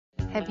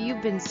Have you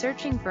been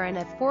searching for an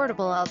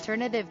affordable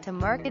alternative to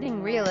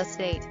marketing real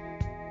estate?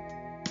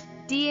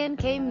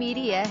 DNK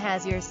Media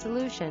has your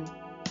solution.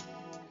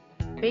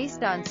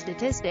 Based on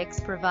statistics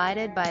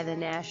provided by the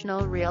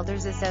National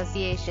Realtors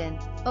Association,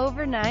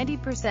 over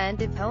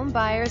 90% of home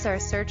buyers are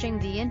searching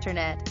the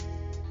internet.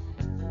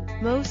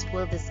 Most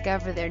will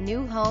discover their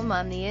new home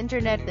on the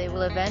internet they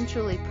will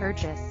eventually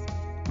purchase.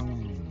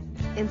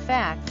 In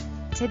fact,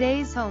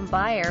 today's home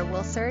buyer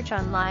will search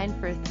online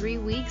for 3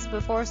 weeks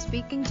before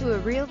speaking to a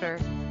realtor.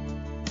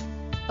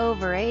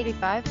 Over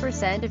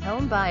 85% of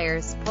home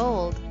buyers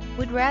polled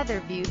would rather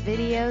view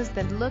videos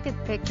than look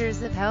at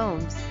pictures of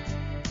homes.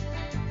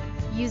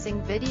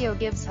 Using video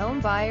gives home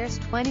buyers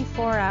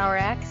 24-hour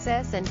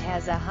access and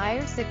has a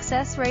higher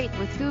success rate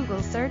with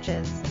Google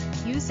searches,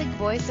 using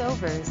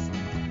voiceovers.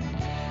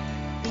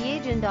 The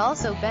agent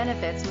also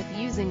benefits with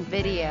using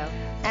video,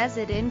 as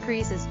it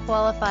increases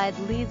qualified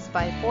leads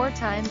by 4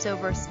 times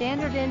over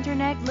standard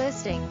internet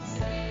listings.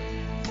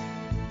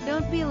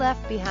 Don't be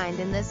left behind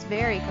in this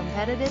very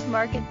competitive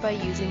market by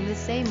using the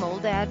same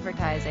old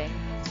advertising.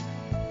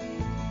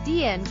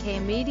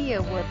 DNK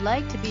Media would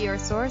like to be your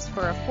source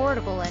for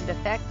affordable and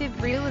effective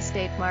real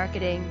estate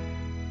marketing.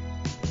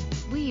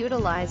 We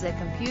utilize a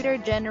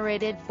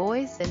computer-generated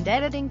voice and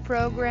editing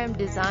program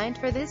designed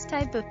for this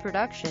type of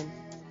production.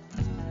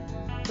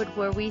 But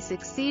where we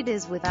succeed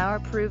is with our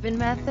proven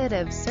method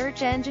of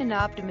search engine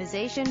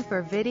optimization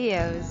for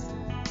videos.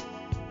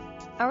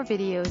 Our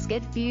videos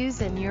get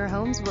views and your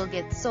homes will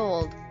get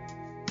sold.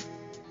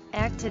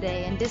 Act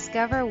today and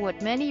discover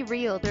what many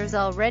realtors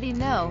already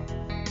know.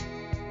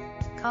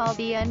 Call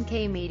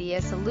DNK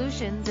Media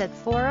Solutions at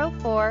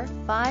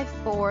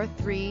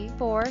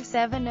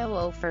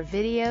 404-543-4700 for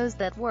videos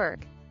that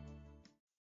work.